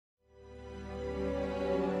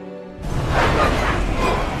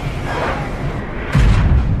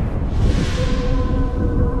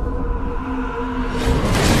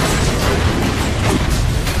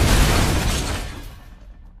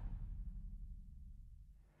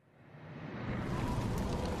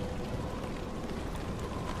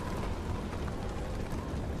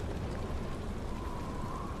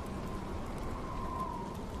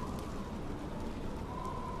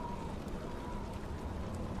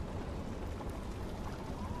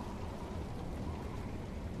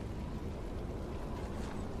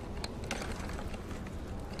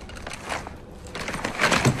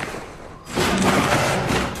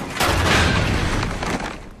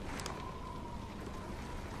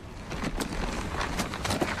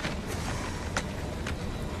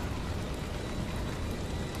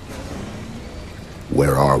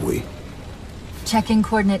Where are we? Checking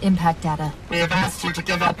coordinate impact data. We have asked you to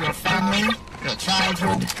give up your family, your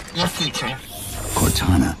childhood, your future.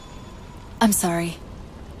 Cortana. I'm sorry.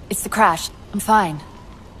 It's the crash. I'm fine.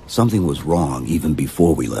 Something was wrong even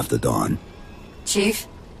before we left the Dawn. Chief?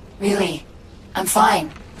 Really? I'm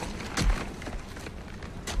fine.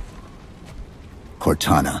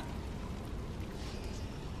 Cortana.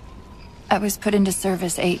 I was put into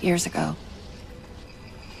service 8 years ago.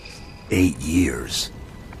 8 years.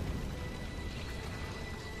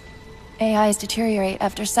 AIs deteriorate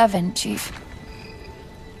after 7, Chief.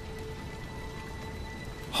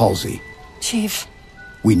 Halsey. Chief.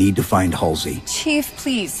 We need to find Halsey. Chief,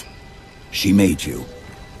 please. She made you.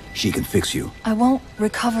 She can fix you. I won't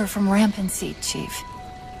recover from rampancy, Chief.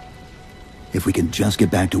 If we can just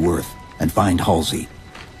get back to Earth and find Halsey,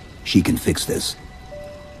 she can fix this.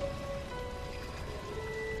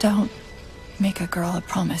 Don't make a girl a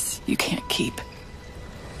promise you can't keep.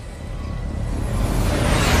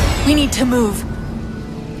 We need to move.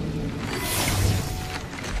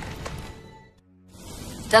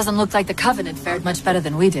 Doesn't look like the Covenant fared much better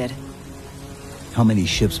than we did. How many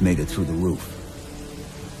ships made it through the roof?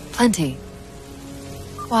 Plenty.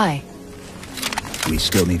 Why? We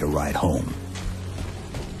still need a ride home.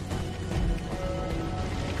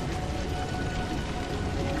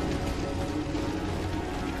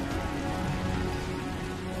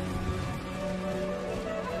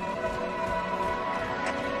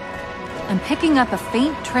 I'm picking up a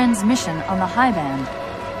faint transmission on the high band.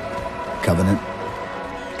 Covenant?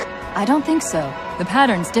 I don't think so. The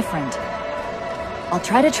pattern's different. I'll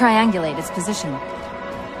try to triangulate its position.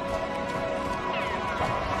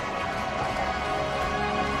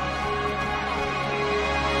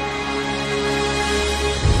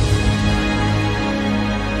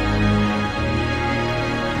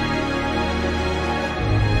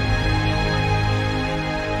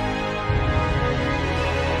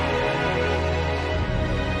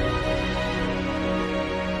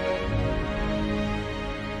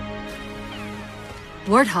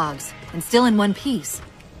 Warthogs, and still in one piece.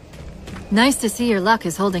 Nice to see your luck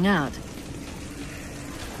is holding out.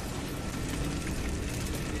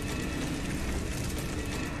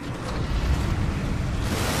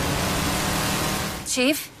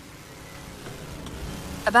 Chief?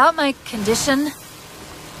 About my condition?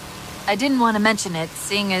 I didn't want to mention it,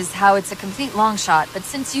 seeing as how it's a complete long shot, but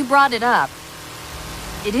since you brought it up,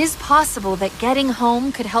 it is possible that getting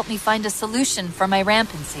home could help me find a solution for my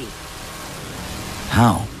rampancy.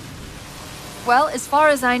 How? Well, as far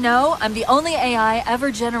as I know, I'm the only AI ever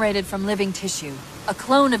generated from living tissue. A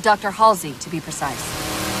clone of Dr. Halsey, to be precise.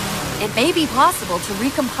 It may be possible to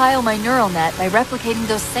recompile my neural net by replicating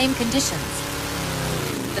those same conditions.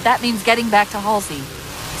 But that means getting back to Halsey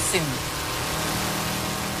soon.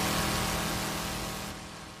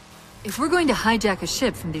 If we're going to hijack a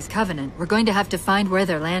ship from these Covenant, we're going to have to find where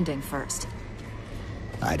they're landing first.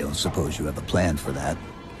 I don't suppose you have a plan for that.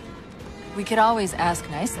 We could always ask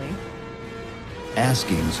nicely.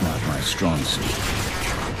 Asking's not my strong suit.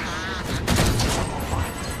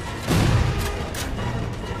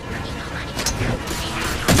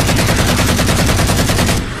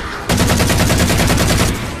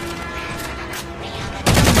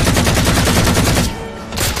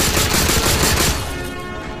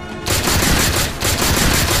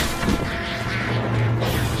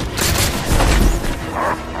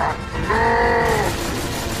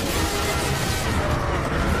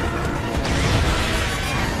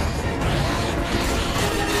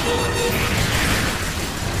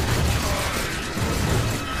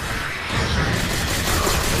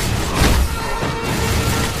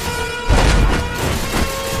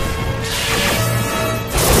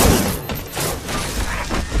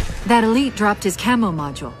 That elite dropped his camo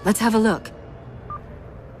module. Let's have a look.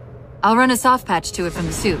 I'll run a soft patch to it from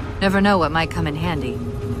the suit. Never know what might come in handy.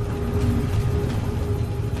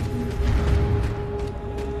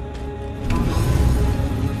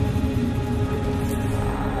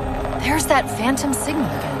 There's that phantom signal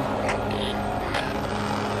again.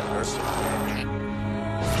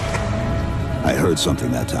 I heard something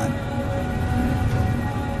that time.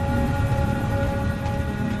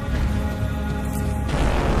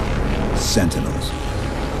 Sentinels.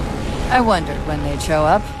 I wondered when they'd show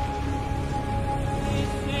up.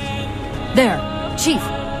 There, Chief.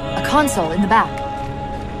 A console in the back.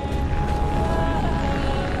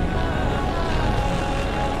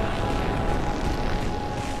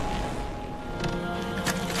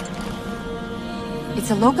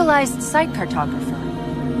 It's a localized site cartographer.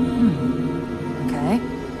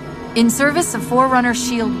 Okay. In service of Forerunner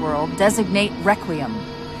Shield World, designate Requiem.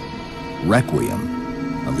 Requiem?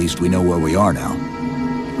 At least we know where we are now.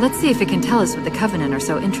 Let's see if it can tell us what the Covenant are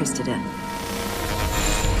so interested in.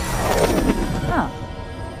 Huh.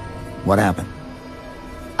 What happened?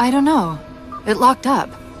 I don't know. It locked up.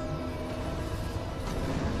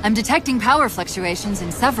 I'm detecting power fluctuations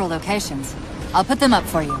in several locations. I'll put them up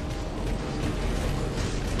for you.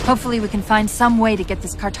 Hopefully we can find some way to get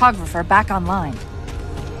this cartographer back online.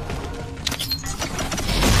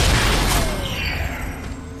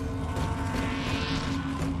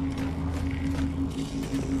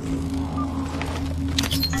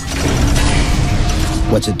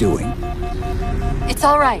 What's it doing? It's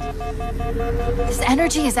all right. This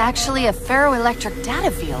energy is actually a ferroelectric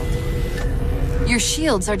data field. Your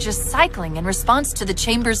shields are just cycling in response to the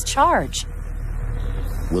chamber's charge.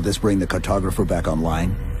 Will this bring the cartographer back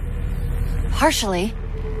online? Partially.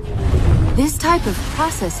 This type of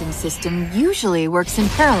processing system usually works in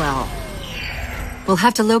parallel. We'll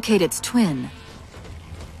have to locate its twin.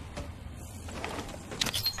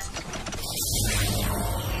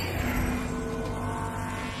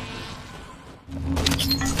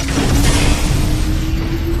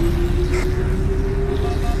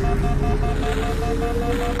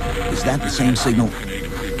 Is that the same signal?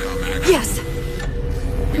 Yes!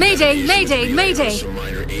 Mayday! Mayday! Mayday!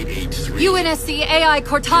 UNSC AI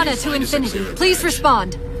Cortana to Infinity. Please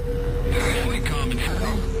respond.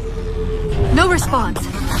 No response.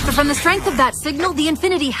 But from the strength of that signal, the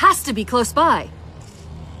Infinity has to be close by.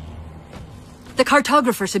 The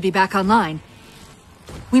cartographer should be back online.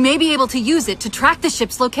 We may be able to use it to track the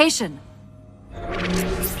ship's location.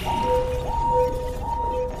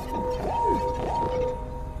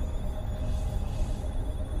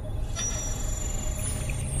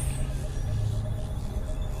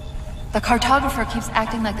 The cartographer keeps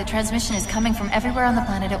acting like the transmission is coming from everywhere on the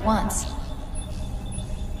planet at once.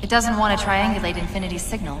 It doesn't want to triangulate Infinity's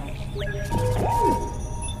signal.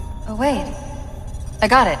 Oh wait. I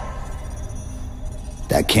got it.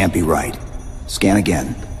 That can't be right. Scan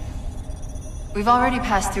again. We've already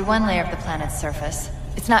passed through one layer of the planet's surface.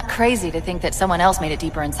 It's not crazy to think that someone else made it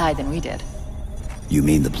deeper inside than we did. You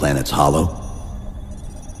mean the planet's hollow?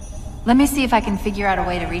 Let me see if I can figure out a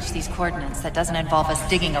way to reach these coordinates that doesn't involve us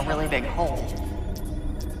digging a really big hole.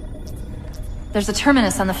 There's a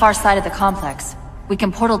terminus on the far side of the complex. We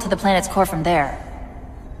can portal to the planet's core from there.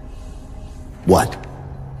 What?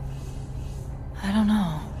 I don't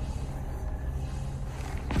know.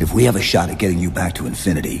 If we have a shot at getting you back to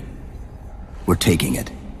Infinity, we're taking it.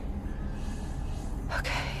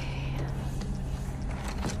 Okay.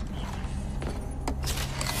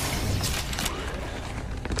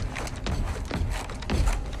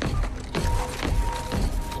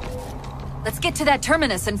 Let's get to that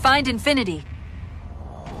terminus and find Infinity.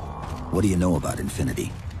 What do you know about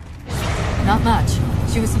Infinity? Not much.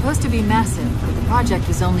 She was supposed to be massive, but the project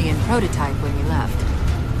was only in prototype when we left.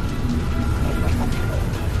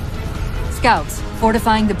 Scouts,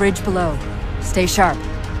 fortifying the bridge below. Stay sharp.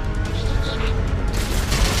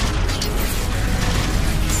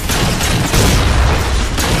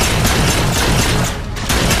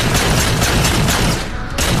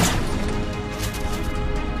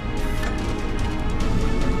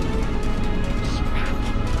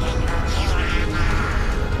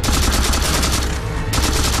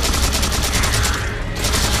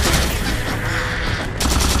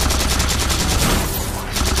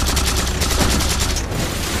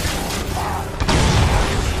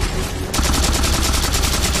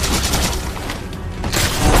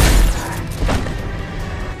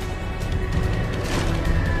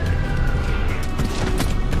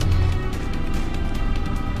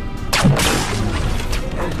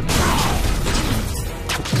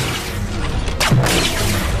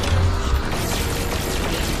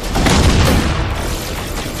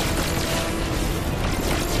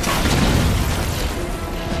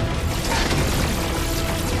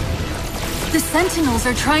 The Sentinels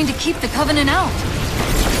are trying to keep the Covenant out.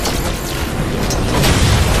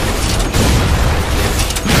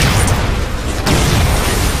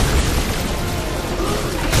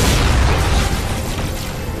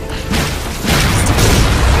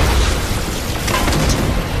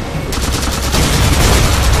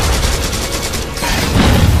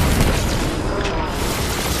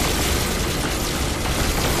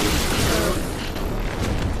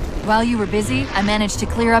 While you were busy, I managed to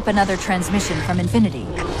clear up another transmission from Infinity.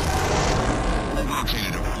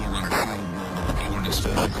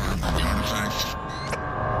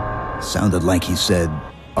 Sounded like he said,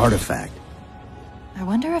 artifact. I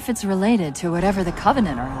wonder if it's related to whatever the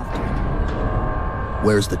Covenant are after.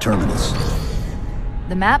 Where's the terminus?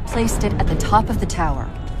 The map placed it at the top of the tower.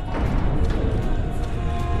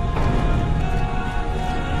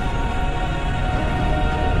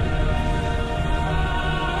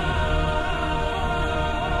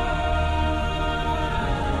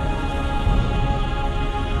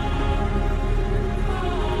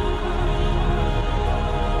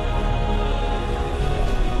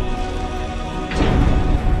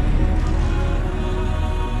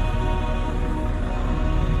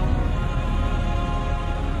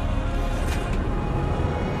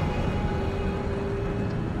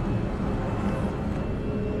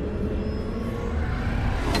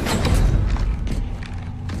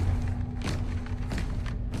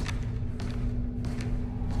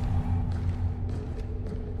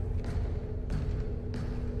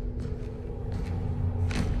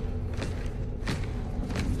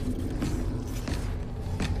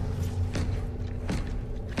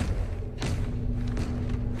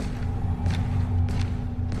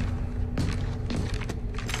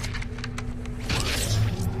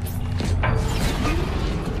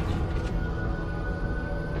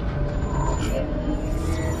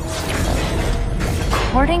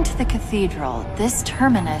 According to the cathedral, this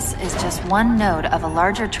terminus is just one node of a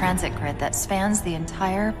larger transit grid that spans the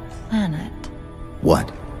entire planet. What?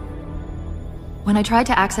 When I tried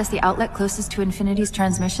to access the outlet closest to Infinity's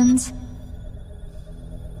transmissions,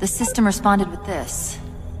 the system responded with this.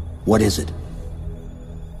 What is it?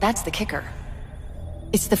 That's the kicker.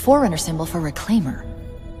 It's the Forerunner symbol for Reclaimer.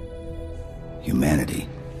 Humanity.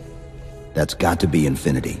 That's got to be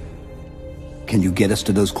Infinity. Can you get us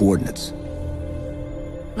to those coordinates?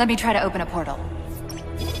 Let me try to open a portal.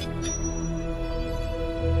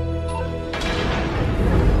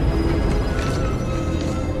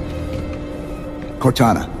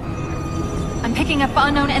 Cortana. I'm picking up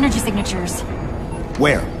unknown energy signatures.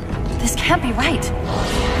 Where? This can't be right.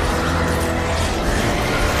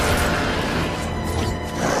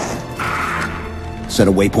 Set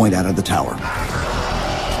a waypoint out of the tower.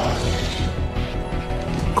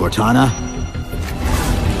 Cortana?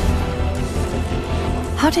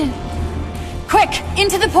 How did... Quick!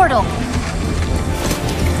 Into the portal!